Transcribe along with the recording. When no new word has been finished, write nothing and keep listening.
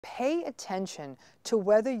Pay attention to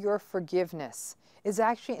whether your forgiveness is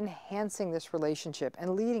actually enhancing this relationship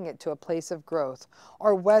and leading it to a place of growth,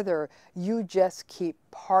 or whether you just keep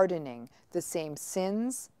pardoning the same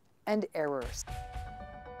sins and errors.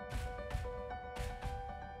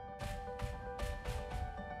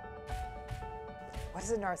 What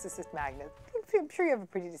is a narcissist magnet? I'm sure you have a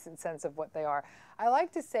pretty decent sense of what they are. I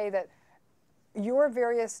like to say that your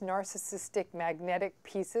various narcissistic magnetic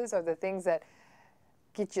pieces are the things that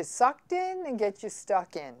get you sucked in and get you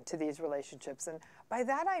stuck into these relationships. And by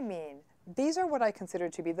that I mean, these are what I consider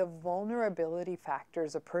to be the vulnerability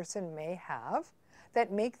factors a person may have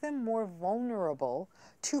that make them more vulnerable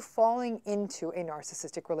to falling into a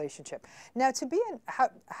narcissistic relationship. Now, to be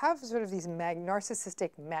have sort of these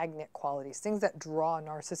narcissistic magnet qualities, things that draw a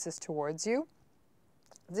narcissist towards you,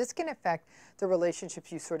 this can affect the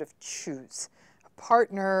relationships you sort of choose. A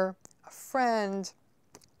partner, a friend,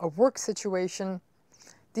 a work situation.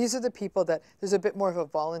 These are the people that there's a bit more of a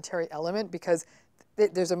voluntary element, because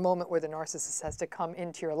there's a moment where the narcissist has to come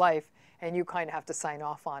into your life and you kind of have to sign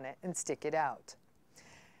off on it and stick it out.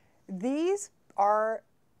 These are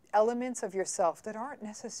elements of yourself that aren't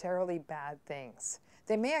necessarily bad things.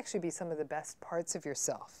 They may actually be some of the best parts of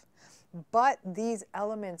yourself. But these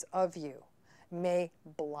elements of you may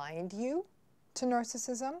blind you to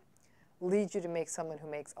narcissism, lead you to make someone who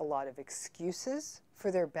makes a lot of excuses for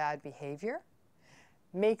their bad behavior,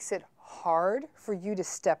 makes it hard for you to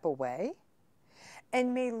step away,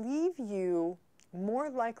 and may leave you more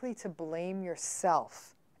likely to blame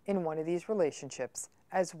yourself in one of these relationships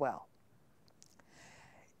as well.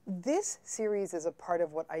 This series is a part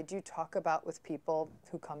of what I do talk about with people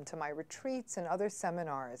who come to my retreats and other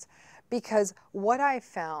seminars, because what I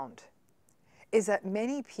found is that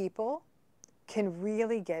many people can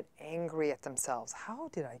really get angry at themselves. How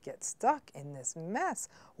did I get stuck in this mess?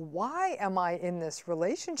 Why am I in this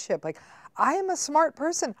relationship? Like, I am a smart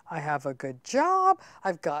person. I have a good job.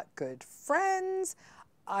 I've got good friends.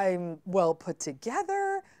 I'm well put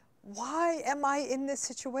together. Why am I in this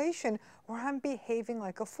situation where I'm behaving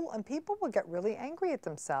like a fool? And people will get really angry at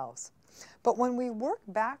themselves. But when we work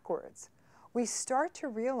backwards, we start to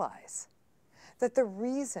realize that the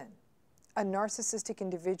reason a narcissistic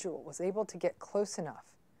individual was able to get close enough,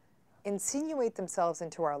 insinuate themselves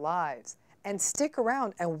into our lives, and stick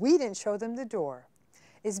around, and we didn't show them the door,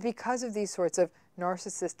 is because of these sorts of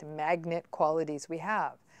narcissist magnet qualities we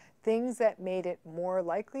have. Things that made it more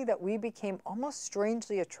likely that we became almost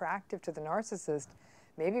strangely attractive to the narcissist,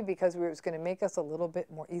 maybe because it was going to make us a little bit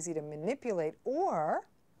more easy to manipulate, or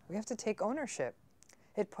we have to take ownership.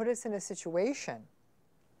 It put us in a situation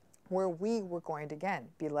where we were going to, again,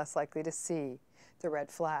 be less likely to see the red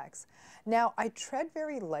flags. Now, I tread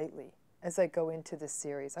very lightly as I go into this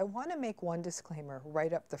series. I want to make one disclaimer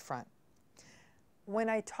right up the front. When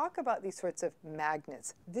I talk about these sorts of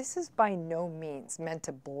magnets, this is by no means meant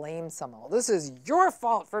to blame someone. This is your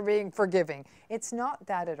fault for being forgiving. It's not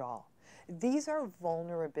that at all. These are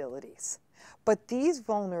vulnerabilities. But these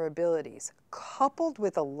vulnerabilities, coupled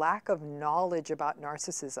with a lack of knowledge about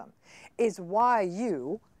narcissism, is why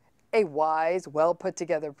you, a wise,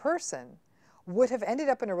 well-put-together person, would have ended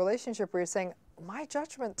up in a relationship where you're saying, my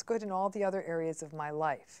judgment's good in all the other areas of my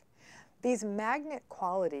life. These magnet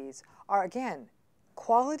qualities are, again,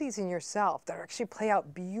 qualities in yourself that actually play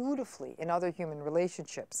out beautifully in other human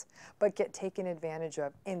relationships, but get taken advantage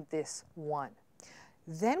of in this one.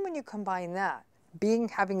 Then when you combine that,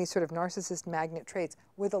 having these sort of narcissist magnet traits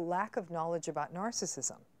with a lack of knowledge about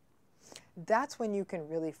narcissism, that's when you can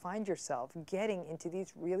really find yourself getting into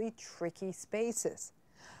these really tricky spaces.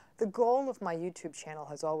 The goal of my YouTube channel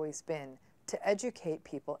has always been to educate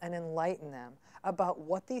people and enlighten them about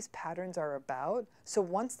what these patterns are about, so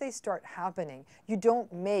once they start happening, you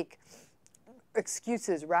don't make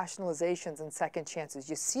excuses, rationalizations, and second chances.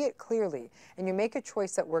 You see it clearly, and you make a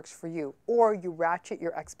choice that works for you, or you ratchet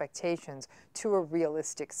your expectations to a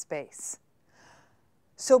realistic space.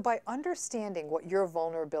 So by understanding what your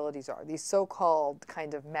vulnerabilities are, these so-called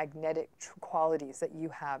kind of magnetic qualities that you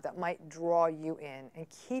have that might draw you in and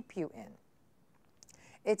keep you in,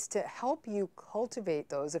 it's to help you cultivate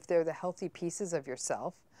those if they're the healthy pieces of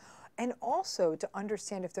yourself, and also to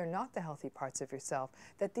understand if they're not the healthy parts of yourself,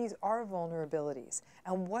 that these are vulnerabilities.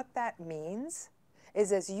 And what that means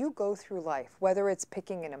is as you go through life, whether it's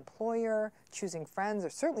picking an employer, choosing friends,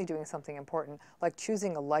 or certainly doing something important like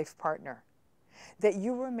choosing a life partner, that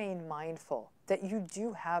you remain mindful that you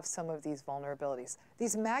do have some of these vulnerabilities.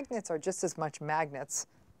 These magnets are just as much magnets,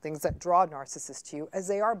 things that draw narcissists to you, as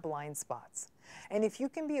they are blind spots. And if you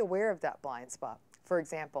can be aware of that blind spot, for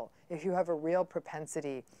example, if you have a real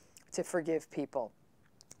propensity to forgive people,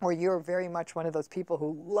 or you're very much one of those people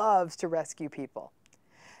who loves to rescue people,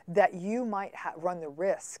 that you might run the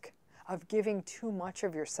risk of giving too much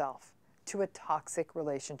of yourself to a toxic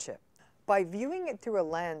relationship. By viewing it through a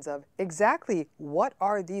lens of exactly what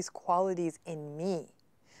are these qualities in me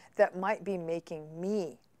that might be making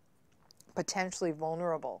me potentially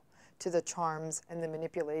vulnerable to the charms and the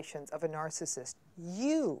manipulations of a narcissist,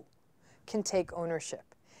 you can take ownership.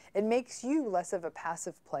 It makes you less of a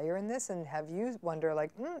passive player in this and have you wonder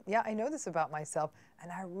like, yeah, I know this about myself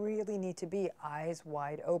and I really need to be eyes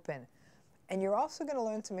wide open. And you're also going to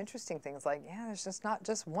learn some interesting things like, yeah, there's just not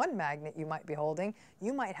just one magnet you might be holding.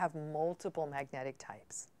 You might have multiple magnetic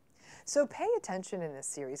types. So pay attention in this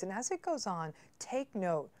series, and as it goes on, take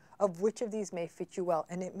note of which of these may fit you well,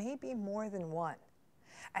 and it may be more than one.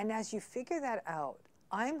 And as you figure that out,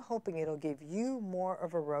 I'm hoping it'll give you more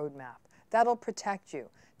of a roadmap that'll protect you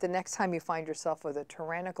the next time you find yourself with a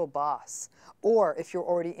tyrannical boss, or if you're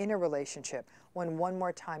already in a relationship, when one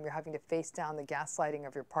more time you're having to face down the gaslighting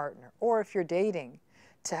of your partner, or if you're dating,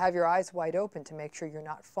 to have your eyes wide open to make sure you're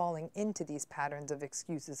not falling into these patterns of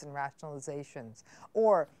excuses and rationalizations,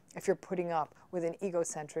 or if you're putting up with an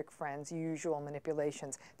egocentric friend's usual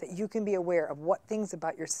manipulations, that you can be aware of what things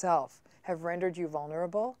about yourself have rendered you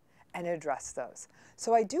vulnerable and address those.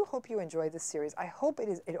 So I do hope you enjoy this series. I hope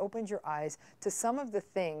it opens your eyes to some of the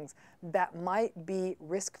things that might be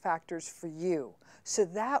risk factors for you, so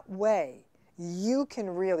that way you can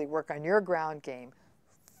really work on your ground game,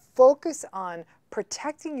 focus on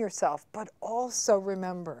protecting yourself, but also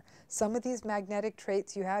remember, some of these magnetic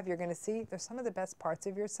traits you have, you're going to see, they're some of the best parts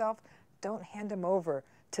of yourself. Don't hand them over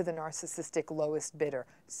to the narcissistic lowest bidder.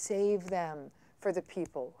 Save them for the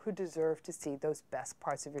people who deserve to see those best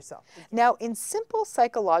parts of yourself. Now, in simple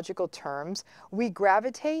psychological terms, we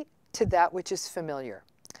gravitate to that which is familiar.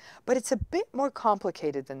 But it's a bit more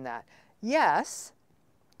complicated than that. Yes,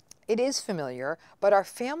 it is familiar, but our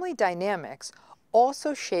family dynamics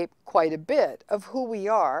also shape quite a bit of who we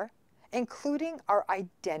are, including our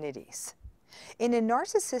identities. In a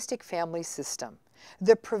narcissistic family system,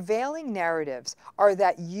 the prevailing narratives are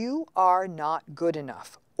that you are not good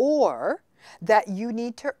enough, or that you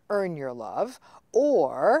need to earn your love,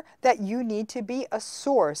 or that you need to be a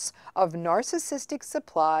source of narcissistic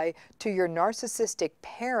supply to your narcissistic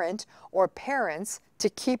parent or parents to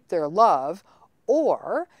keep their love,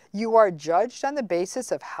 or you are judged on the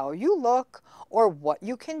basis of how you look or what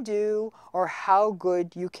you can do or how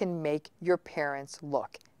good you can make your parents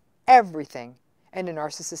look. Everything in a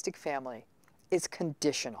narcissistic family is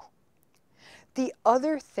conditional. The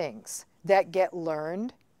other things that get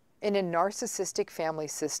learned in a narcissistic family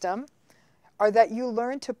system are that you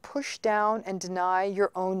learn to push down and deny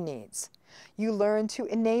your own needs. You learn to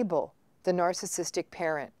enable the narcissistic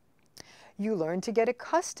parent. You learn to get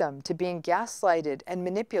accustomed to being gaslighted and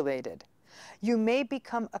manipulated. You may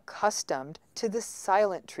become accustomed to the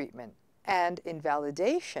silent treatment, and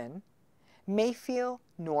invalidation may feel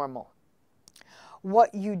normal.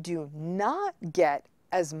 What you do not get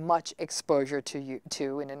as much exposure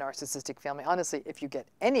to in a narcissistic family, honestly, if you get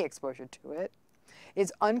any exposure to it,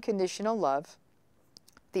 is unconditional love,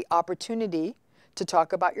 the opportunity to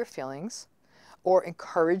talk about your feelings, or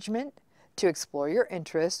encouragement to explore your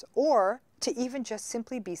interests, or to even just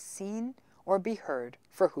simply be seen or be heard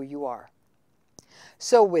for who you are.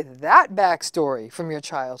 So with that backstory from your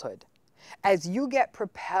childhood, as you get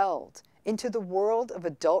propelled into the world of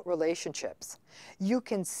adult relationships, you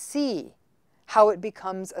can see how it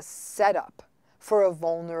becomes a setup for a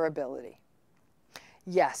vulnerability.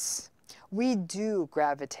 Yes, we do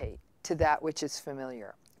gravitate to that which is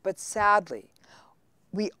familiar, but sadly,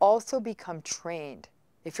 we also become trained.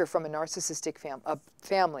 If you're from a narcissistic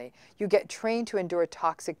family, you get trained to endure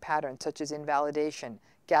toxic patterns such as invalidation,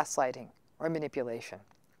 gaslighting, or manipulation.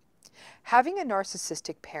 Having a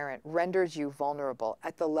narcissistic parent renders you vulnerable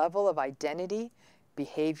at the level of identity,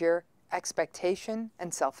 behavior, expectation,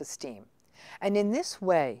 and self-esteem. And in this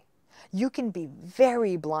way, you can be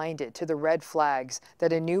very blinded to the red flags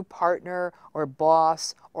that a new partner or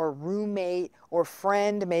boss or roommate or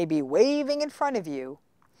friend may be waving in front of you,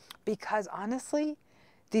 because honestly,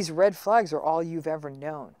 these red flags are all you've ever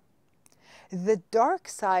known. The dark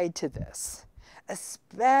side to this,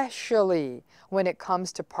 especially when it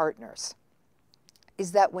comes to partners,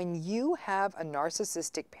 is that when you have a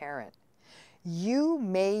narcissistic parent, you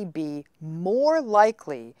may be more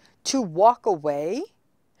likely to walk away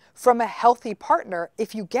from a healthy partner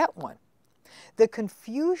if you get one. The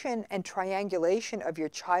confusion and triangulation of your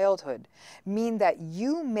childhood mean that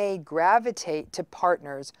you may gravitate to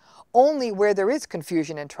partners only where there is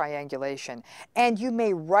confusion and triangulation, and you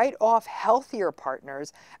may write off healthier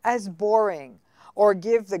partners as boring or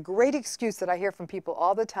give the great excuse that I hear from people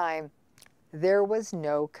all the time, there was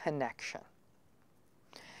no connection.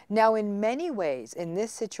 Now, in many ways, in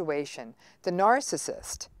this situation, the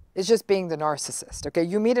narcissist is just being the narcissist, okay?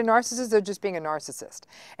 You meet a narcissist, they're just being a narcissist.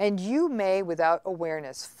 And you may, without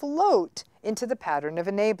awareness, float into the pattern of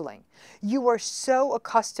enabling. You are so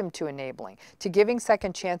accustomed to enabling, to giving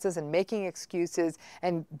second chances and making excuses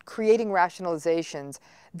and creating rationalizations,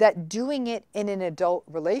 that doing it in an adult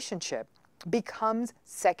relationship becomes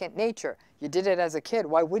second nature. You did it as a kid,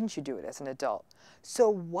 why wouldn't you do it as an adult? So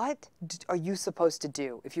what are you supposed to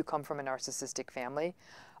do if you come from a narcissistic family?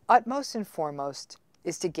 Utmost and foremost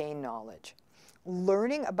is to gain knowledge.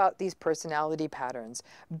 Learning about these personality patterns,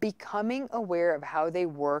 becoming aware of how they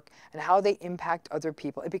work and how they impact other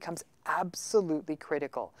people, it becomes absolutely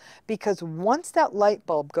critical. Because once that light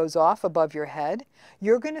bulb goes off above your head,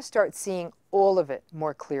 you're going to start seeing all of it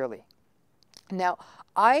more clearly. Now,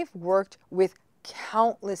 I've worked with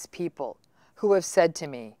countless people who have said to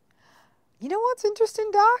me, you know what's interesting,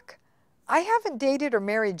 Doc? I haven't dated or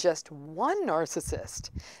married just one narcissist.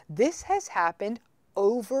 This has happened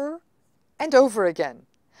over and over again.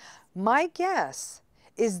 My guess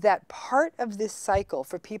is that part of this cycle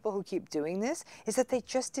for people who keep doing this is that they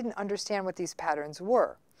just didn't understand what these patterns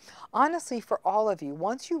were. Honestly, for all of you,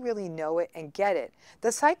 once you really know it and get it,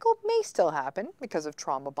 the cycle may still happen because of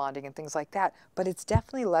trauma bonding and things like that, but it's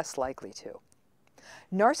definitely less likely to.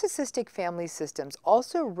 Narcissistic family systems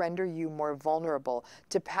also render you more vulnerable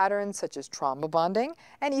to patterns such as trauma bonding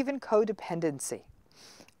and even codependency.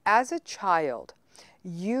 As a child,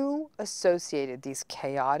 you associated these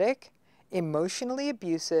chaotic, emotionally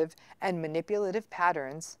abusive, and manipulative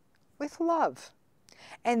patterns with love.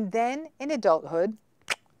 And then in adulthood,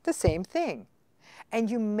 the same thing. And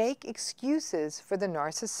you make excuses for the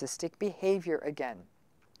narcissistic behavior again.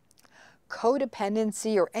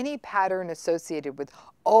 Codependency, or any pattern associated with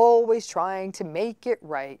always trying to make it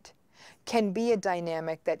right, can be a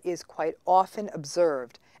dynamic that is quite often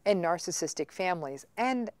observed in narcissistic families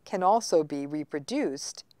and can also be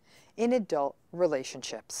reproduced in adult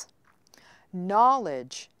relationships.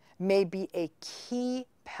 Knowledge may be a key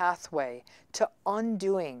pathway to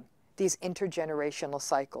undoing these intergenerational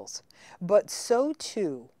cycles, but so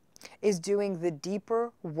too is doing the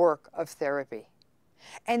deeper work of therapy.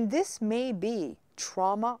 And this may be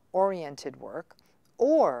trauma-oriented work,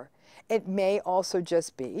 or it may also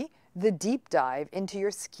just be the deep dive into your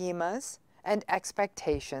schemas and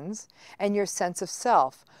expectations and your sense of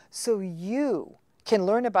self, so you can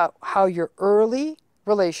learn about how your early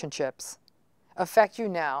relationships affect you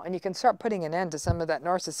now, and you can start putting an end to some of that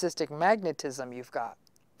narcissistic magnetism you've got.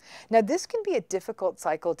 Now, this can be a difficult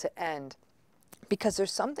cycle to end because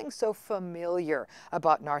there's something so familiar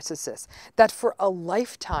about narcissists that for a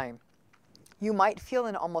lifetime, you might feel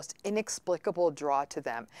an almost inexplicable draw to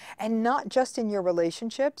them. And not just in your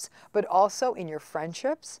relationships, but also in your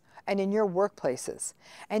friendships and in your workplaces.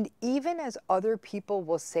 And even as other people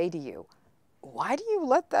will say to you, why do you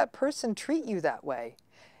let that person treat you that way?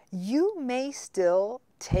 You may still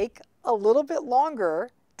take a little bit longer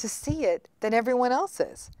to see it than everyone else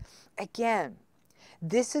is. Again,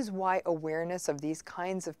 this is why awareness of these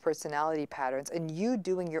kinds of personality patterns and you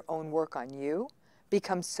doing your own work on you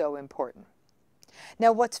becomes so important.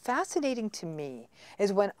 Now, what's fascinating to me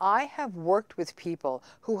is when I have worked with people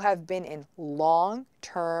who have been in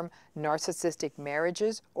long-term narcissistic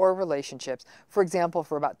marriages or relationships, for example,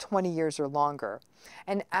 for about 20 years or longer,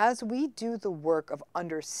 and as we do the work of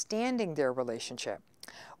understanding their relationship,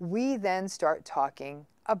 we then start talking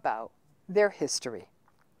about their history.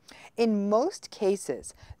 In most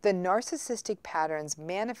cases, the narcissistic patterns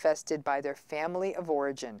manifested by their family of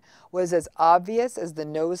origin was as obvious as the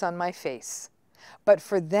nose on my face. But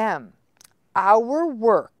for them, our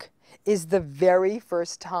work is the very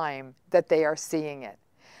first time that they are seeing it.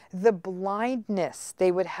 The blindness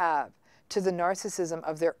they would have to the narcissism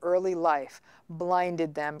of their early life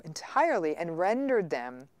blinded them entirely and rendered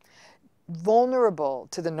them vulnerable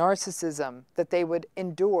to the narcissism that they would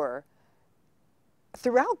endure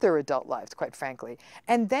throughout their adult lives, quite frankly.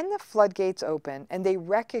 And then the floodgates open and they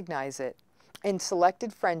recognize it in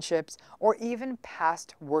selected friendships or even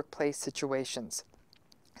past workplace situations.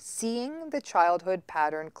 Seeing the childhood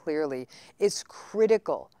pattern clearly is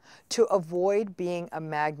critical to avoid being a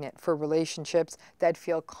magnet for relationships that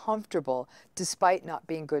feel comfortable despite not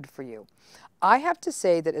being good for you. I have to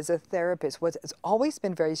say that as a therapist, what has always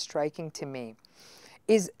been very striking to me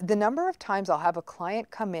is the number of times I'll have a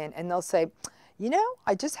client come in and they'll say, you know,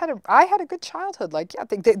 I had a good childhood. Like, yeah,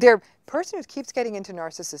 they're a person who keeps getting into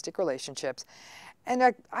narcissistic relationships. And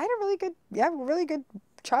I had a really good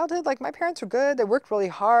childhood. Like, my parents were good. They worked really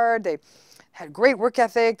hard. They had great work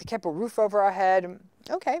ethic, they kept a roof over our head.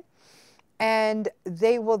 Okay. And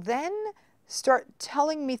they will then start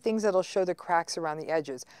telling me things that'll show the cracks around the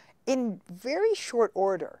edges. In very short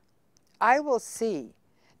order, I will see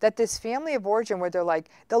that this family of origin where they're like,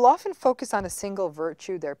 they'll often focus on a single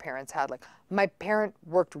virtue their parents had. Like, my parent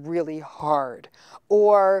worked really hard.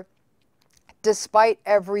 Or despite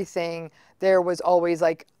everything, there was always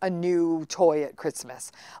like a new toy at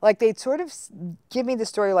Christmas. Like, they'd sort of give me the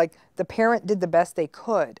story like the parent did the best they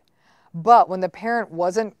could. But when the parent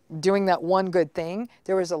wasn't doing that one good thing,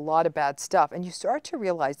 there was a lot of bad stuff. And you start to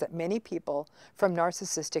realize that many people from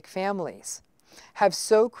narcissistic families have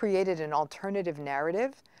so created an alternative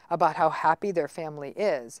narrative about how happy their family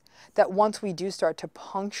is that once we do start to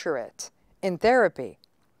puncture it in therapy,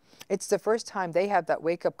 it's the first time they have that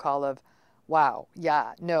wake-up call of, wow,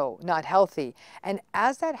 yeah, no, not healthy. And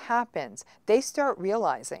as that happens, they start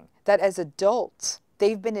realizing that as adults,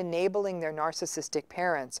 they've been enabling their narcissistic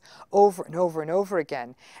parents over and over and over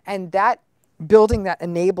again. And that building that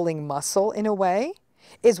enabling muscle in a way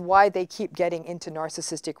is why they keep getting into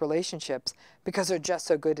narcissistic relationships, because they're just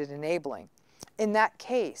so good at enabling. In that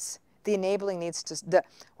case, the enabling needs to, the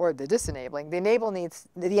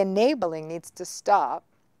enabling needs to stop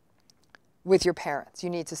with your parents. You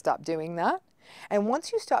need to stop doing that. And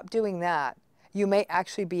once you stop doing that, you may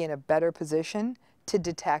actually be in a better position to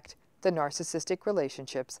detect the narcissistic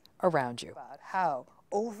relationships around you. About how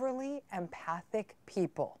overly empathic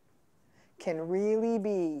people can really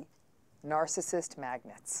be narcissist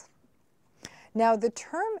magnets. Now, the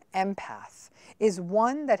term empath is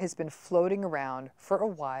one that has been floating around for a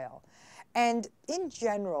while. And in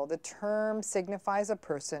general, the term signifies a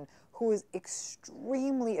person who is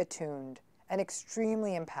extremely attuned and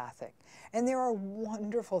extremely empathic. And there are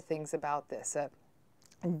wonderful things about this. A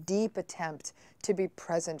deep attempt to be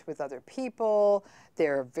present with other people.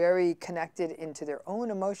 They're very connected into their own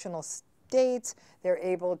emotional states. They're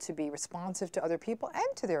able to be responsive to other people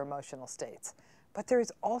and to their emotional states. But there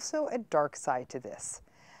is also a dark side to this,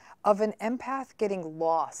 of an empath getting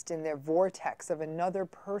lost in their vortex of another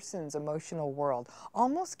person's emotional world,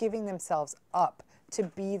 almost giving themselves up to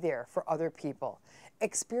be there for other people,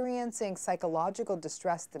 experiencing psychological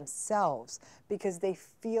distress themselves because they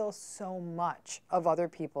feel so much of other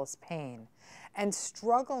people's pain, and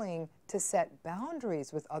struggling to set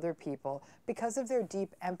boundaries with other people because of their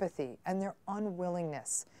deep empathy and their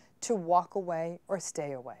unwillingness to walk away or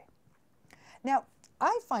stay away. Now,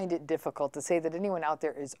 I find it difficult to say that anyone out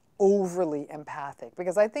there is overly empathic,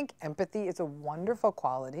 because I think empathy is a wonderful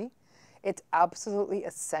quality. It's absolutely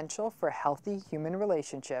essential for healthy human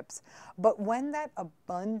relationships. But when that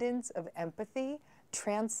abundance of empathy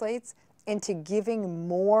translates into giving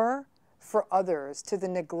more for others to the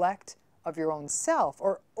neglect of your own self,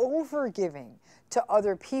 or over-giving to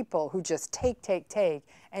other people who just take,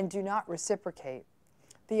 and do not reciprocate,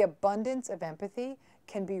 the abundance of empathy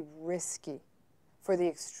can be risky for the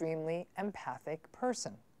extremely empathic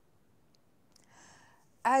person.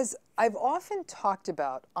 As I've often talked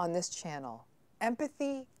about on this channel,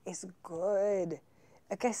 empathy is good.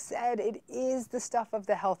 Like I said, it is the stuff of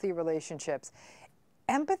the healthy relationships.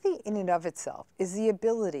 Empathy in and of itself is the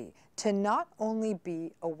ability to not only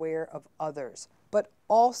be aware of others, but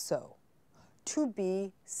also to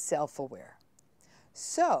be self-aware.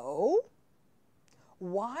 So,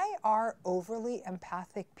 why are overly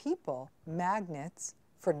empathic people magnets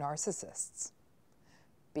for narcissists?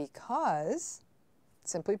 Because,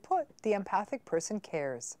 simply put, the empathic person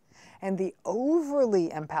cares. And the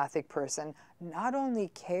overly empathic person not only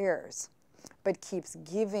cares, but keeps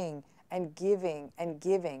giving and giving and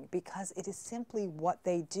giving, because it is simply what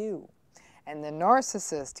they do. And the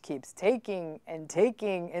narcissist keeps taking and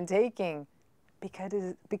taking and taking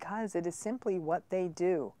because it is simply what they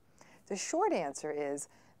do. The short answer is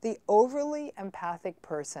the overly empathic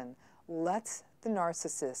person lets the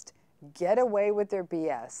narcissist get away with their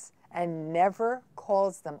BS and never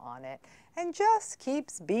calls them on it, and just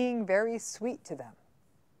keeps being very sweet to them.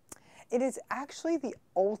 It is actually the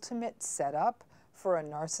ultimate setup for a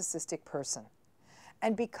narcissistic person.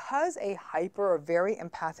 And because a hyper or very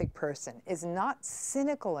empathic person is not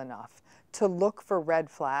cynical enough to look for red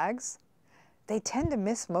flags, they tend to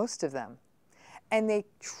miss most of them. And they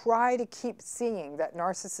try to keep seeing that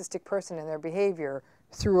narcissistic person in their behavior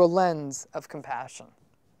through a lens of compassion.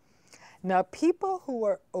 Now, people who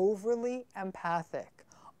are overly empathic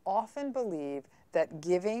often believe that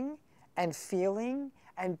giving and feeling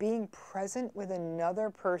and being present with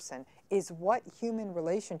another person is what human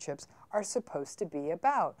relationships are supposed to be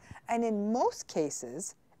about. And in most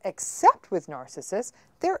cases, except with narcissists,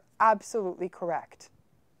 they're absolutely correct.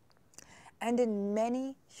 And in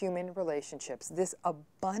many human relationships, this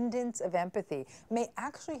abundance of empathy may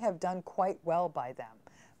actually have done quite well by them.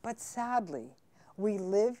 But sadly, we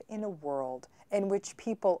live in a world in which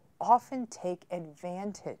people often take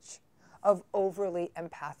advantage of overly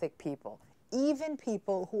empathic people, even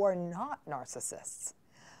people who are not narcissists.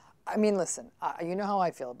 I mean, listen, you know how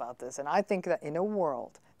I feel about this, and I think that in a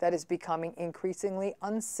world that is becoming increasingly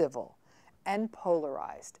uncivil and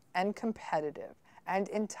polarized and competitive and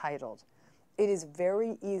entitled, it is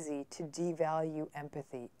very easy to devalue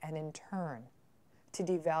empathy and in turn to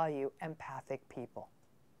devalue empathic people.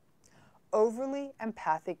 Overly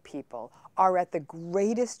empathic people are at the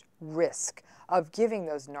greatest risk of giving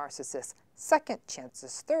those narcissists second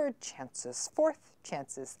chances, third chances, fourth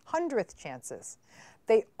chances, 100th chances.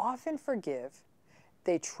 They often forgive.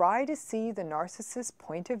 They try to see the narcissist's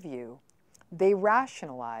point of view. They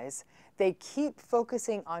rationalize. They keep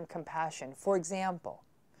focusing on compassion. For example,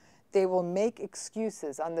 they will make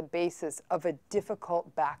excuses on the basis of a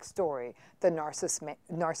difficult backstory the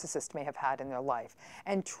narcissist may have had in their life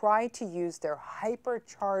and try to use their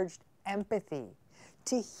hypercharged empathy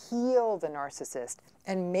to heal the narcissist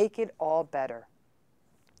and make it all better.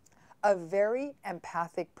 A very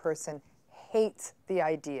empathic person hates the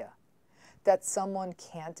idea that someone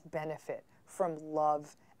can't benefit from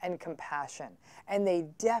love and compassion, and they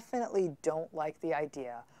definitely don't like the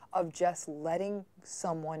idea of just letting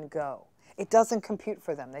someone go. It doesn't compute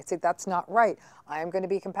for them. They say, that's not right. I am going to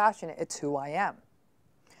be compassionate. It's who I am.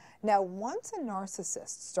 Now, once a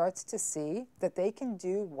narcissist starts to see that they can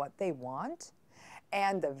do what they want,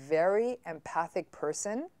 and the very empathic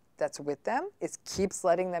person that's with them keeps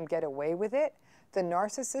letting them get away with it, the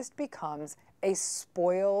narcissist becomes a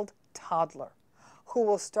spoiled toddler who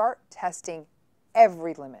will start testing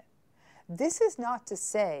every limit. This is not to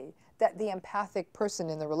say that the empathic person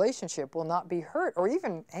in the relationship will not be hurt or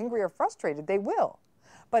even angry or frustrated. They will.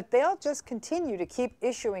 But they'll just continue to keep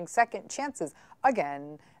issuing second chances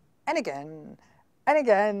again and again and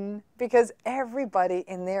again because everybody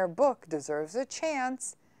in their book deserves a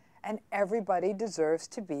chance and everybody deserves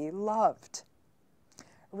to be loved.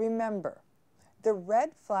 Remember, the red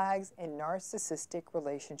flags in narcissistic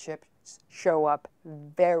relationships show up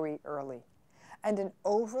very early. And an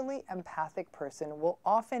overly empathic person will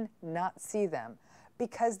often not see them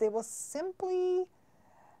because they'll simply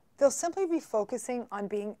be focusing on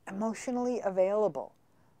being emotionally available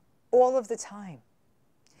all of the time.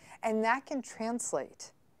 And that can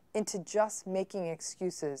translate into just making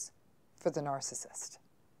excuses for the narcissist.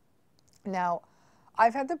 Now,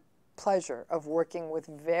 I've had the pleasure of working with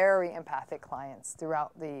very empathic clients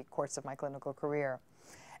throughout the course of my clinical career.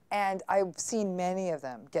 And I've seen many of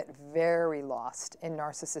them get very lost in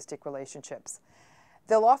narcissistic relationships.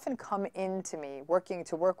 They'll often come into me,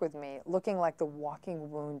 to work with me, looking like the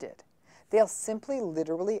walking wounded. They'll simply,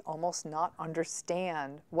 literally, almost not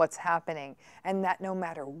understand what's happening, and that no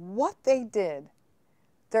matter what they did,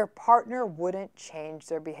 their partner wouldn't change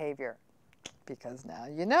their behavior. Because now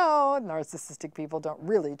you know, narcissistic people don't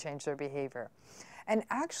really change their behavior. And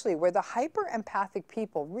actually, where the hyper-empathic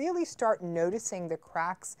people really start noticing the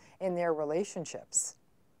cracks in their relationships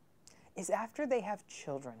is after they have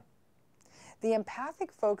children. The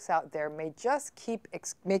empathic folks out there may just keep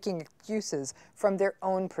making excuses from their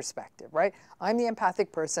own perspective, right? I'm the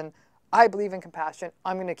empathic person. I believe in compassion.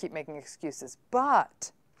 I'm going to keep making excuses.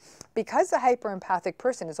 But because the hyper-empathic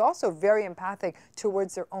person is also very empathic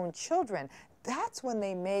towards their own children, that's when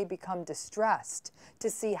they may become distressed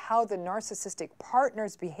to see how the narcissistic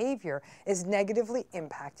partner's behavior is negatively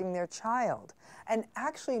impacting their child, and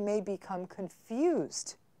actually may become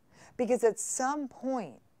confused because at some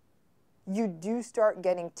point you do start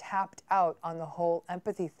getting tapped out on the whole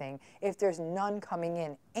empathy thing if there's none coming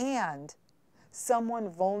in and someone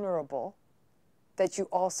vulnerable that you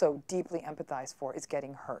also deeply empathize for is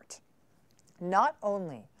getting hurt. Not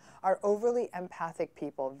only are overly empathic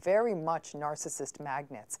people very much narcissist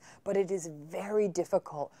magnets, but it is very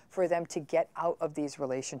difficult for them to get out of these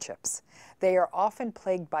relationships. They are often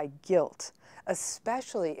plagued by guilt,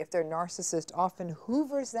 especially if their narcissist often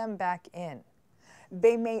hoovers them back in.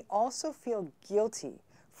 They may also feel guilty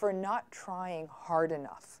for not trying hard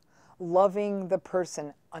enough, loving the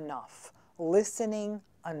person enough, listening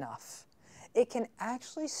enough. It can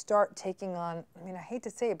actually start taking on, I mean, I hate to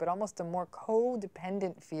say it, but almost a more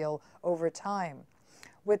codependent feel over time,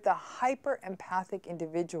 with the hyper-empathic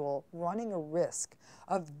individual running a risk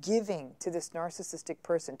of giving to this narcissistic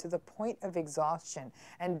person to the point of exhaustion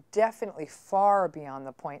and definitely far beyond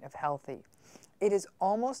the point of healthy. It is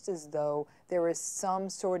almost as though there is some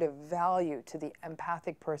sort of value to the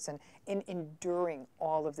empathic person in enduring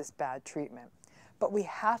all of this bad treatment. But we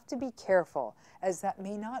have to be careful, as that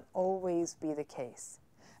may not always be the case.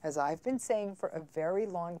 As I've been saying for a very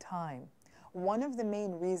long time, one of the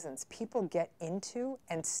main reasons people get into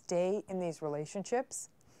and stay in these relationships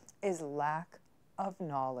is lack of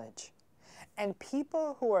knowledge. And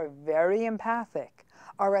people who are very empathic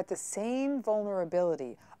are at the same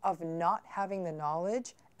vulnerability of not having the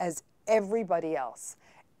knowledge as everybody else.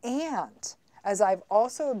 And, as I've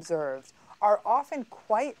also observed, are often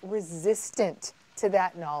quite resistant to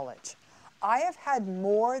that knowledge. I have had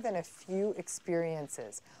more than a few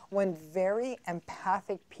experiences when very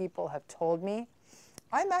empathic people have told me,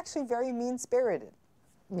 I'm actually very mean-spirited.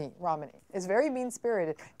 Me, Ramani, is very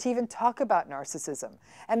mean-spirited to even talk about narcissism,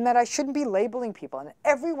 and that I shouldn't be labeling people, and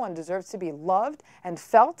everyone deserves to be loved and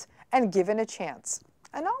felt and given a chance.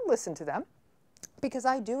 And I'll listen to them, because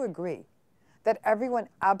I do agree that everyone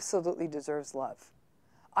absolutely deserves love.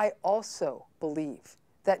 I also believe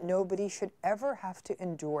that nobody should ever have to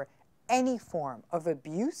endure any form of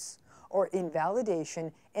abuse or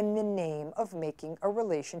invalidation in the name of making a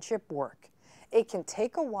relationship work. It can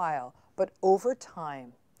take a while, but over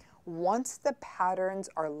time, once the patterns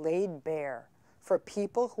are laid bare for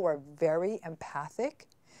people who are very empathic,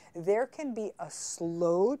 there can be a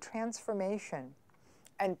slow transformation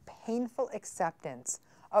and painful acceptance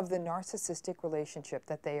of the narcissistic relationship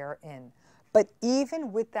that they are in. But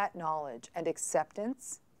even with that knowledge and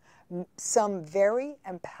acceptance, some very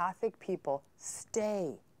empathic people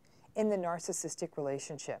stay in the narcissistic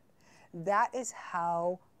relationship. That is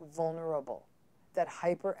how vulnerable that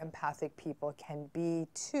hyper-empathic people can be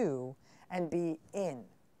to and be in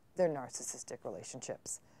their narcissistic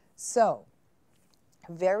relationships. So,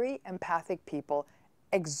 very empathic people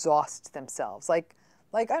exhaust themselves, like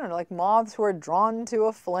I don't know, like moths who are drawn to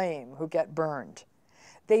a flame who get burned.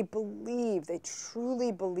 They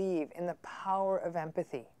truly believe in the power of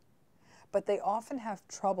empathy, but they often have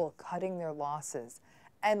trouble cutting their losses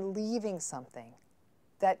and leaving something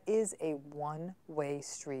that is a one-way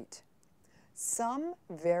street. Some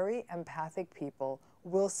very empathic people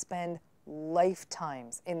will spend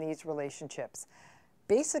lifetimes in these relationships,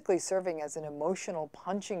 basically serving as an emotional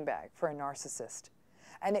punching bag for a narcissist.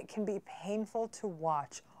 And it can be painful to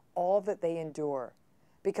watch all that they endure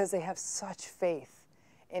because they have such faith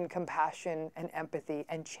in compassion and empathy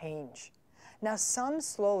and change. Now, some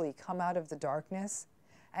slowly come out of the darkness,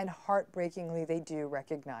 and heartbreakingly they do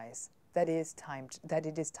recognize that it is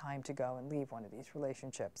time to go and leave one of these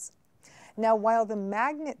relationships. Now, while the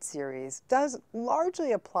Magnet series does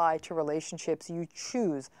largely apply to relationships you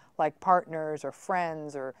choose, like partners or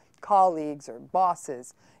friends or colleagues or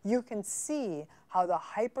bosses, you can see how the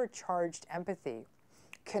hypercharged empathy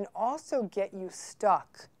can also get you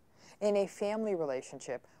stuck in a family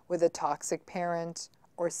relationship with a toxic parent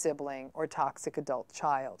or sibling or toxic adult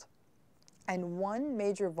child. And one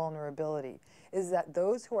major vulnerability is that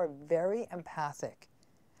those who are very empathic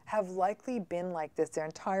have likely been like this their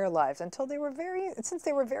entire lives since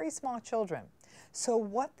they were very small children. So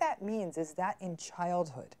what that means is that in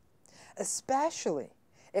childhood, especially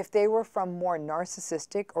if they were from more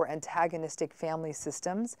narcissistic or antagonistic family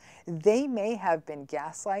systems, they may have been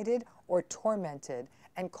gaslighted or tormented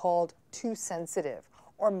and called too sensitive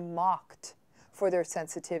or mocked for their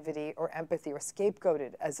sensitivity or empathy or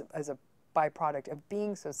scapegoated as a byproduct of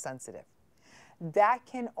being so sensitive. That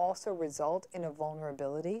can also result in a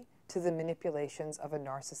vulnerability to the manipulations of a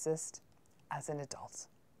narcissist as an adult.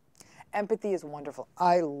 Empathy is wonderful.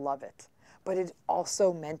 I love it. But it's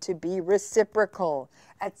also meant to be reciprocal.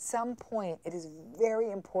 At some point, it is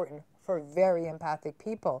very important for very empathic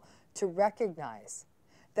people to recognize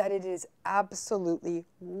that it is absolutely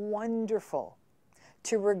wonderful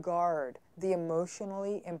to regard the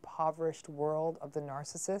emotionally impoverished world of the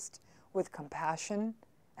narcissist with compassion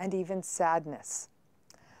and even sadness.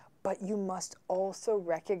 But you must also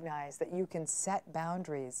recognize that you can set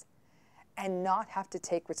boundaries and not have to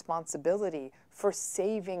take responsibility for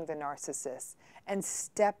saving the narcissist and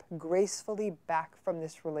step gracefully back from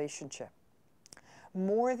this relationship.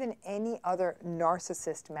 More than any other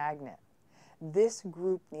narcissist magnet, this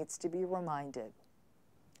group needs to be reminded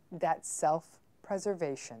that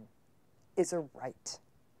self-preservation is a right.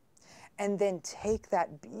 And then take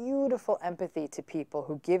that beautiful empathy to people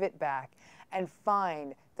who give it back and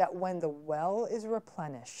find that when the well is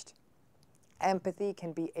replenished, empathy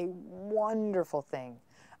can be a wonderful thing,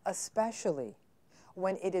 especially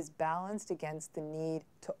when it is balanced against the need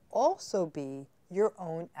to also be your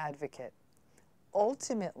own advocate.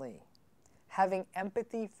 Ultimately, having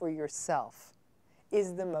empathy for yourself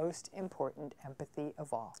is the most important empathy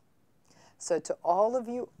of all. So to all of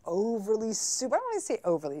you overly super, I don't want to say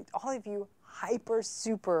overly, all of you hyper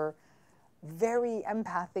super very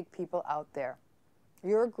empathic people out there,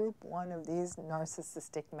 you're group one of these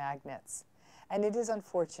narcissistic magnets. And it is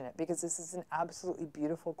unfortunate because this is an absolutely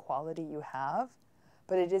beautiful quality you have,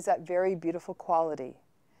 but it is that very beautiful quality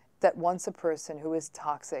that once a person who is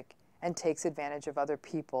toxic and takes advantage of other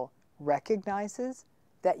people recognizes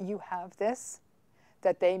that you have this,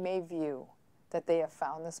 that they may view that they have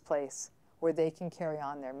found this place where they can carry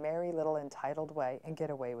on their merry little entitled way and get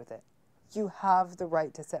away with it. You have the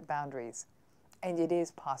right to set boundaries, and it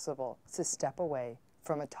is possible to step away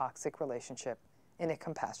from a toxic relationship in a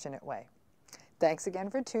compassionate way. Thanks again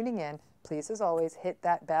for tuning in. Please, as always, hit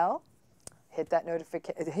that bell, hit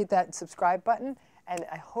that subscribe button, and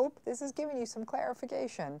I hope this has given you some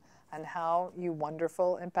clarification on how you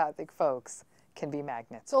wonderful empathic folks can be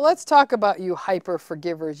magnets. So let's talk about you hyper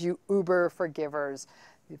forgivers, you uber forgivers,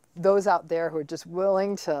 those out there who are just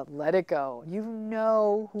willing to let it go. You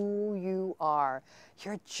know who you are.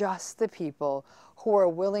 You're just the people who are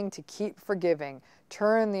willing to keep forgiving,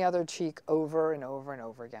 turn the other cheek over and over and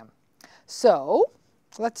over again. So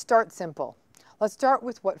let's start simple. Let's start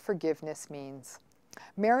with what forgiveness means.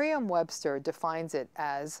 Merriam-Webster defines it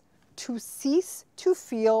as to cease to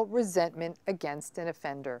feel resentment against an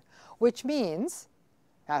offender, which means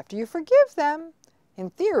after you forgive them, in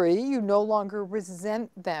theory, you no longer resent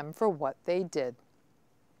them for what they did.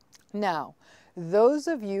 Now, those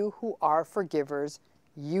of you who are forgivers,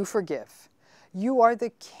 you forgive. You are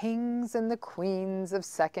the kings and the queens of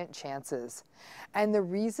second chances. And the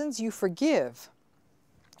reasons you forgive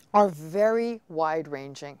are very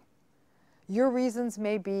wide-ranging. Your reasons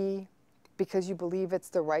may be because you believe it's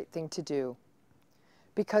the right thing to do,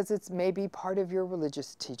 because it's maybe part of your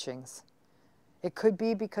religious teachings. It could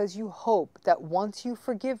be because you hope that once you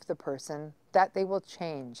forgive the person, that they will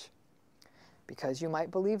change, because you might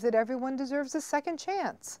believe that everyone deserves a second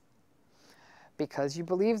chance, because you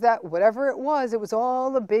believe that whatever it was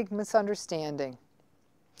all a big misunderstanding,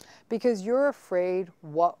 because you're afraid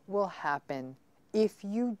what will happen if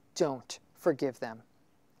you don't forgive them.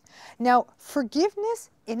 Now, forgiveness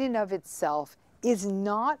in and of itself is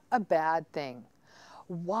not a bad thing.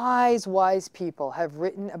 Wise, wise people have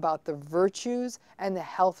written about the virtues and the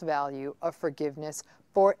health value of forgiveness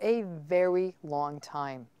for a very long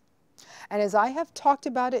time. And as I have talked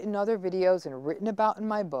about it in other videos and written about in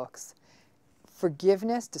my books,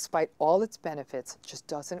 forgiveness, despite all its benefits, just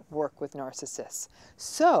doesn't work with narcissists.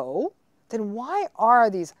 So, then why are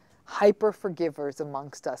these hyper forgivers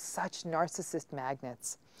amongst us such narcissist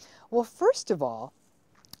magnets? Well, first of all,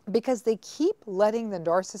 because they keep letting the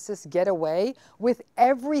narcissist get away with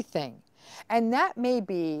everything. And that may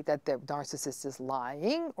be that the narcissist is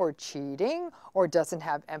lying or cheating or doesn't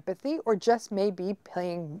have empathy or just may be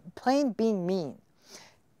plain being mean.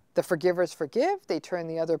 The forgivers forgive, they turn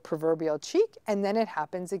the other proverbial cheek, and then it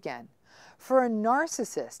happens again. For a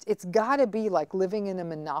narcissist, it's got to be like living in a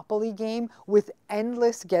Monopoly game with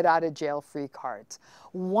endless get-out-of-jail-free cards.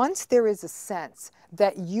 Once there is a sense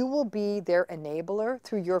that you will be their enabler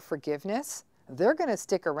through your forgiveness, they're going to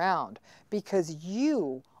stick around because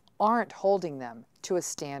you aren't holding them to a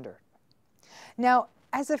standard. Now,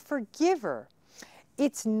 as a forgiver,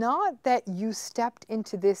 it's not that you stepped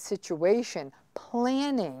into this situation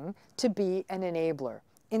planning to be an enabler.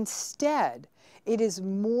 Instead, it is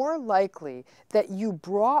more likely that you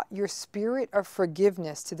brought your spirit of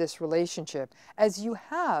forgiveness to this relationship as you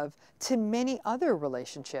have to many other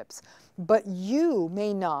relationships. But you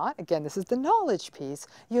may not, again, this is the knowledge piece,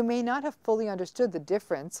 you may not have fully understood the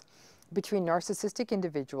difference between narcissistic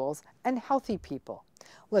individuals and healthy people.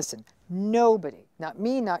 Listen, nobody, not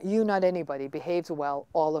me, not you, not anybody, behaves well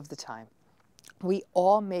all of the time. We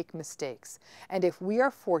all make mistakes. And if we are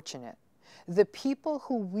fortunate, the people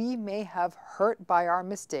who we may have hurt by our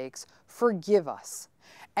mistakes forgive us.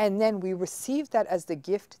 And then we receive that as the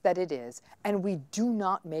gift that it is, and we do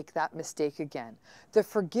not make that mistake again. The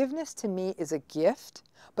forgiveness to me is a gift,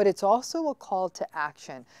 but it's also a call to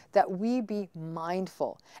action that we be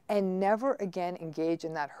mindful and never again engage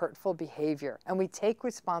in that hurtful behavior, and we take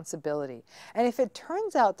responsibility. And if it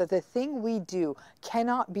turns out that the thing we do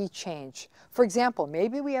cannot be changed, for example,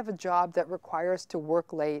 maybe we have a job that requires to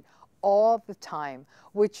work late all the time,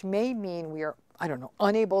 which may mean we are,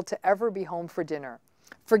 unable to ever be home for dinner.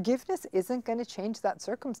 Forgiveness isn't going to change that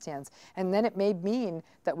circumstance, and then it may mean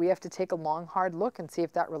that we have to take a long, hard look and see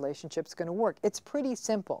if that relationship's going to work. It's pretty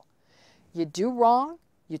simple. You do wrong,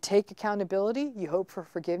 you take accountability, you hope for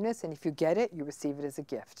forgiveness, and if you get it, you receive it as a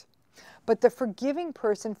gift. But the forgiving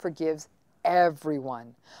person forgives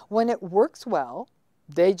everyone. When it works well,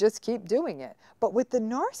 they just keep doing it. But with the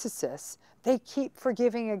narcissists, they keep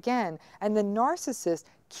forgiving again, and the narcissist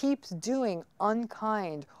keeps doing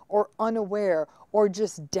unkind or unaware or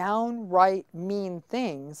just downright mean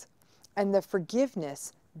things, and the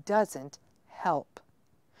forgiveness doesn't help.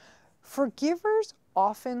 Forgivers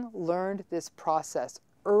often learned this process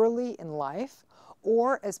early in life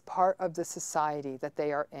or as part of the society that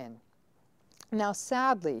they are in. Now,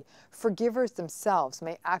 sadly, forgivers themselves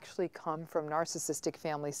may actually come from narcissistic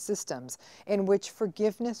family systems in which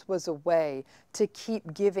forgiveness was a way to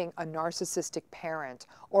keep giving a narcissistic parent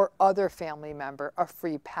or other family member a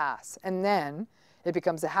free pass. And then it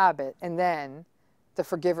becomes a habit, and then the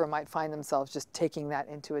forgiver might find themselves just taking that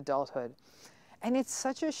into adulthood. And it's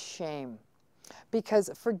such a shame, because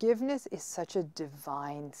forgiveness is such a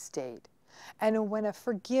divine state. And when a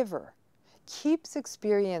forgiver keeps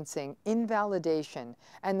experiencing invalidation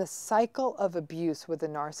and the cycle of abuse with a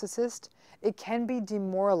narcissist, it can be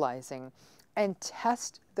demoralizing and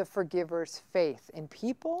test the forgiver's faith in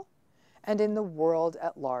people and in the world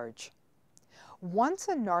at large. Once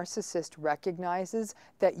a narcissist recognizes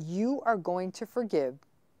that you are going to forgive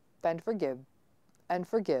and forgive and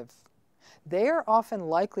forgive, they are often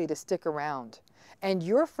likely to stick around. And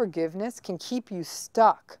your forgiveness can keep you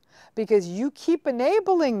stuck because you keep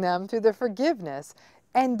enabling them through the forgiveness,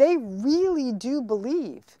 and they really do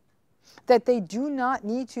believe that they do not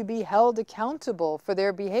need to be held accountable for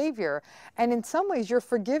their behavior. And in some ways, your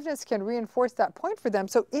forgiveness can reinforce that point for them.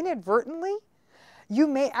 So inadvertently, you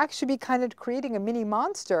may actually be kind of creating a mini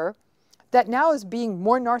monster that now is being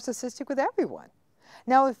more narcissistic with everyone.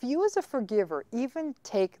 Now, if you as a forgiver even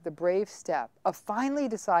take the brave step of finally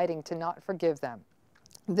deciding to not forgive them,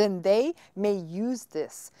 then they may use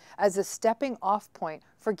this as a stepping off point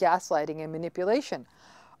for gaslighting and manipulation.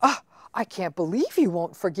 "Oh, I can't believe you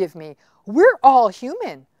won't forgive me. We're all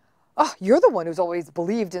human. Oh, you're the one who's always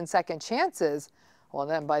believed in second chances." Well,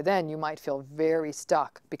 then by then you might feel very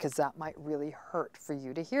stuck, because that might really hurt for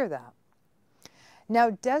you to hear that.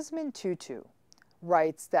 Now, Desmond Tutu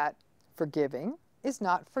writes that forgiving is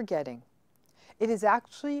not forgetting. It is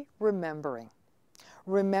actually remembering.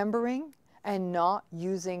 Remembering and not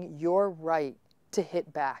using your right to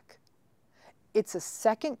hit back. It's a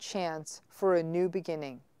second chance for a new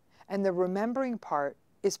beginning, and the remembering part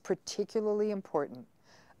is particularly important,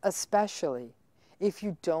 especially if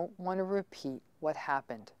you don't want to repeat what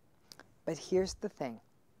happened. But here's the thing.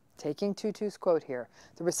 Taking Tutu's quote here,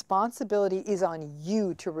 the responsibility is on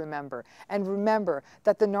you to remember. And remember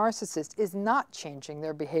that the narcissist is not changing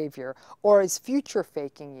their behavior or is future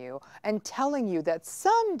faking you and telling you that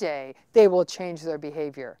someday they will change their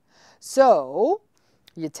behavior. So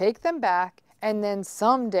you take them back, and then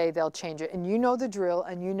someday they'll change it. And you know the drill,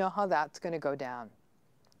 and you know how that's going to go down.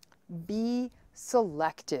 Be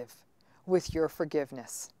selective with your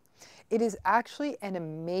forgiveness. It is actually an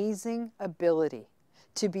amazing ability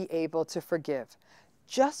to be able to forgive.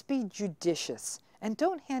 Just be judicious and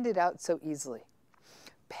don't hand it out so easily.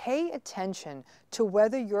 Pay attention to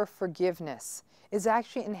whether your forgiveness is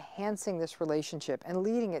actually enhancing this relationship and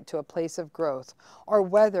leading it to a place of growth, or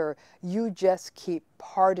whether you just keep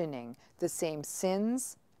pardoning the same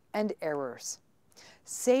sins and errors.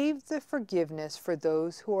 Save the forgiveness for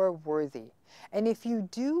those who are worthy. And if you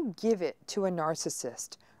do give it to a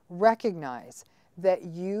narcissist, recognize that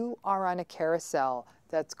you are on a carousel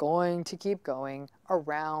that's going to keep going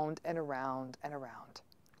around and around and around.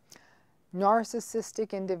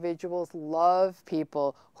 Narcissistic individuals love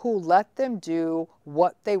people who let them do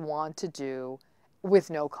what they want to do with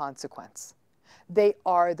no consequence. They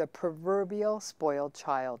are the proverbial spoiled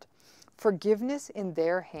child. Forgiveness in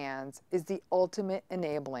their hands is the ultimate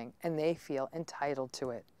enabling, and they feel entitled to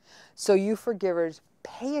it. So you forgivers,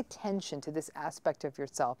 pay attention to this aspect of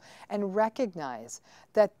yourself and recognize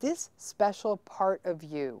that this special part of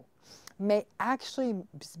you may actually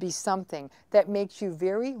be something that makes you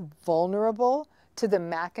very vulnerable to the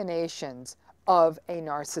machinations of a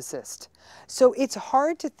narcissist. So it's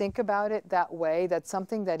hard to think about it that way. That's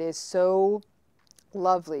something that is so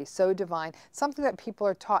lovely, so divine, something that people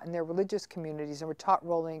are taught in their religious communities and were taught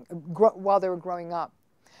while they were growing up,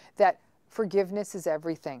 that forgiveness is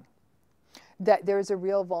everything. That there is a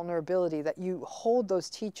real vulnerability, that you hold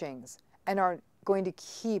those teachings and are going to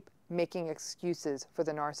keep making excuses for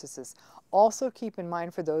the narcissist. Also keep in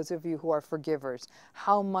mind, for those of you who are forgivers,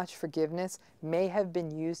 how much forgiveness may have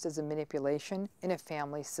been used as a manipulation in a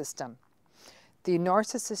family system. The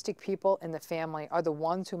narcissistic people in the family are the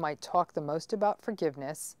ones who might talk the most about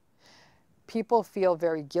forgiveness. People feel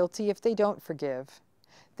very guilty if they don't forgive.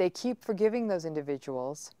 They keep forgiving those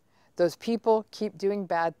individuals. Those people keep doing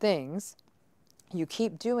bad things. You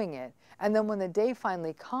keep doing it, and then when the day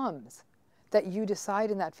finally comes that you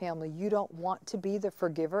decide in that family you don't want to be the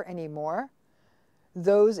forgiver anymore,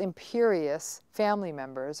 those imperious family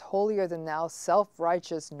members, holier than thou,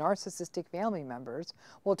 self-righteous, narcissistic family members,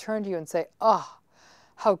 will turn to you and say, "Ah,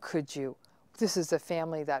 how could you? This is a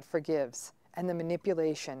family that forgives." And the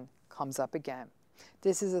manipulation comes up again.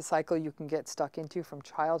 This is a cycle you can get stuck into from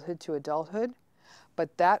childhood to adulthood.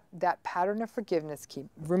 But that pattern of forgiveness,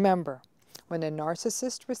 remember, when a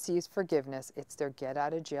narcissist receives forgiveness, it's their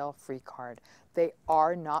get-out-of-jail-free card. They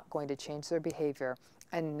are not going to change their behavior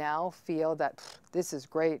and now feel that this is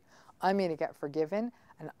great, I'm going to get forgiven,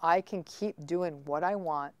 and I can keep doing what I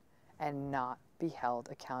want and not be held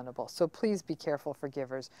accountable. So please be careful,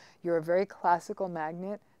 forgivers. You're a very classical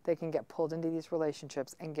magnet that can get pulled into these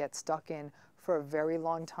relationships and get stuck in for a very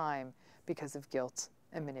long time because of guilt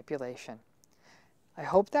and manipulation. I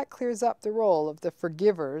hope that clears up the role of the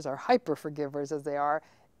forgivers, or hyper-forgivers as they are,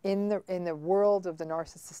 in the world of the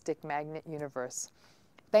narcissistic magnet universe.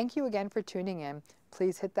 Thank you again for tuning in.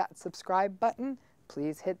 Please hit that subscribe button.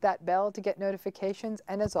 Please hit that bell to get notifications.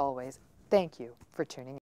 And as always, thank you for tuning in.